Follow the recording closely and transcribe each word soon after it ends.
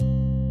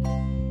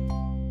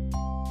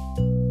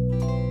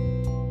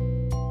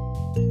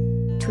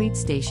Tweet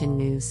Station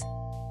News.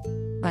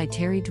 By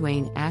Terry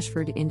Dwayne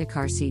Ashford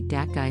IndyCar seat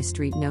dat guy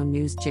street no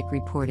news jick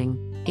reporting,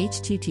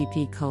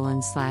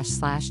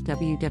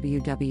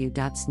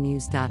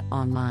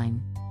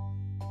 http://www.snews.online.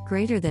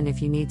 Greater than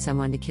if you need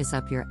someone to kiss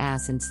up your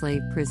ass in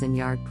slave prison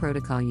yard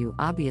protocol, you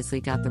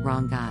obviously got the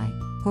wrong guy.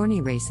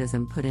 Horny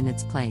racism put in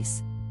its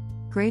place.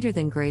 Greater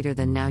than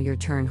now your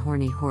turn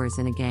horny whores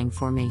in a gang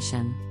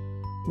formation.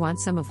 Want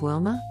some of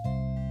Wilma?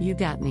 You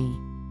got me.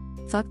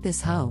 Fuck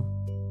this hoe.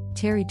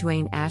 Terry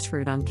Dwayne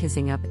Ashford on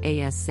Kissing Up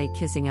Ass. Say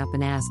Kissing Up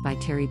an Ass by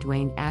Terry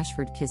Dwayne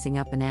Ashford. Kissing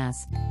Up an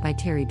Ass by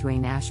Terry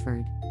Dwayne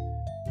Ashford.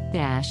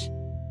 Dash.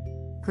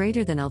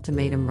 Greater than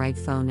ultimatum, right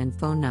phone and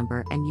phone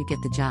number and you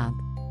get the job.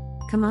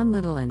 Come on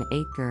little and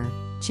 8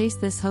 chase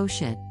this hoe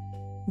shit.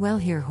 Well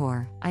here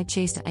whore, I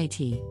chased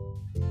it.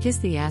 Kiss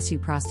the ass you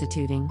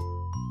prostituting.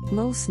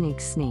 Lol sneak.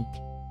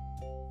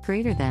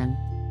 Greater than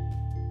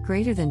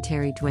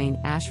Terry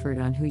Dwayne Ashford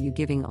on who you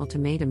giving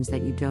ultimatums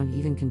that you don't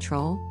even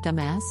control,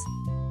 dumbass?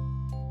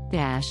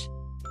 Dash.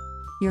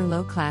 Your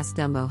low-class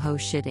dumbo hoe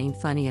shit ain't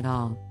funny at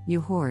all,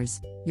 you whores,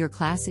 your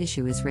class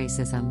issue is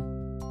racism.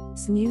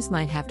 Snews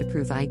might have to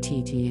prove it to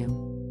you.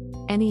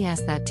 Any ass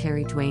that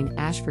Terry Dwayne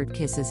Ashford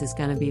kisses is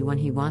gonna be one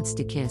he wants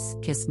to kiss,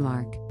 kiss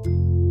mark.